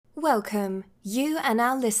Welcome. You are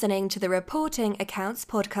now listening to the Reporting Accounts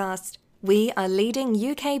podcast. We are leading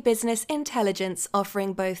UK business intelligence,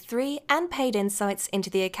 offering both free and paid insights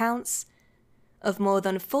into the accounts of more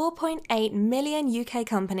than 4.8 million UK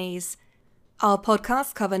companies. Our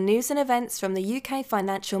podcasts cover news and events from the UK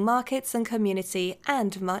financial markets and community,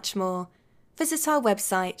 and much more. Visit our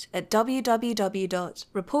website at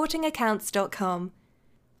www.reportingaccounts.com.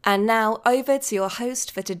 And now over to your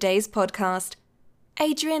host for today's podcast,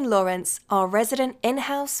 Adrian Lawrence, our resident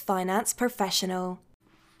in-house finance professional.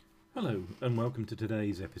 Hello and welcome to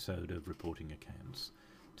today's episode of Reporting Accounts.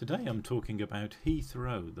 Today I'm talking about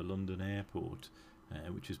Heathrow, the London airport,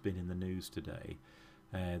 which has been in the news today.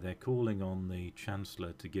 They're calling on the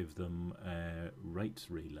Chancellor to give them rates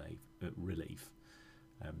relief.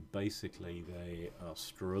 Basically, they are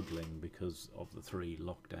struggling because of the 3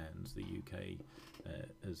 lockdowns the UK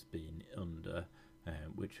has been under,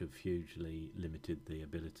 which have hugely limited the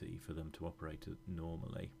ability for them to operate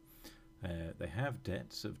normally. They have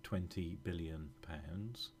debts of £20 billion,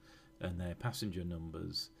 and their passenger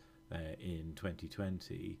numbers in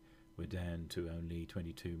 2020 were down to only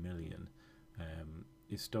 22 million.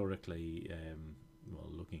 Historically,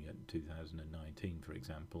 looking at 2019, for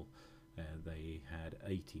example, they had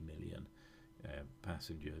 80 million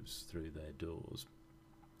passengers through their doors.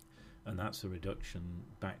 And that's a reduction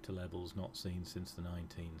back to levels not seen since the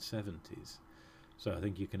 1970s. So I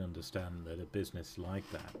think you can understand that a business like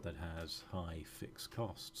that has high fixed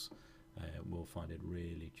costs, will find it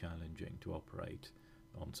really challenging to operate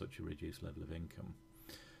on such a reduced level of income.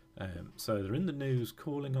 So they're in the news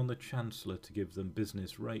calling on the Chancellor to give them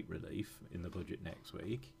business rate relief in the budget next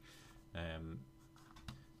week, and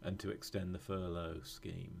to extend the furlough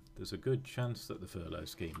scheme. There's a good chance that the furlough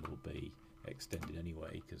scheme will be extended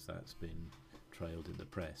anyway, because that's been trailed in the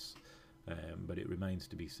press. But it remains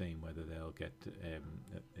to be seen whether they'll get a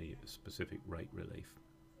specific rate relief.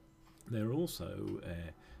 They're also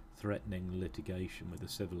threatening litigation with the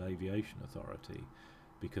Civil Aviation Authority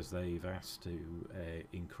because they've asked to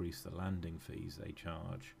increase the landing fees they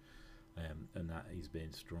charge, and that is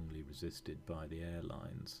being strongly resisted by the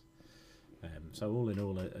airlines. So all in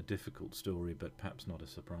all, a difficult story, but perhaps not a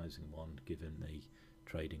surprising one given the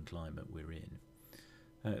trading climate we're in.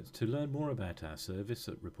 To learn more about our service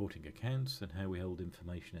at Reporting Accounts and how we hold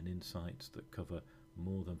information and insights that cover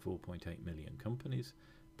more than 4.8 million companies,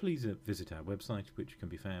 please visit our website, which can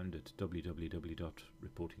be found at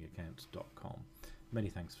www.reportingaccounts.com. Many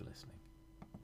thanks for listening.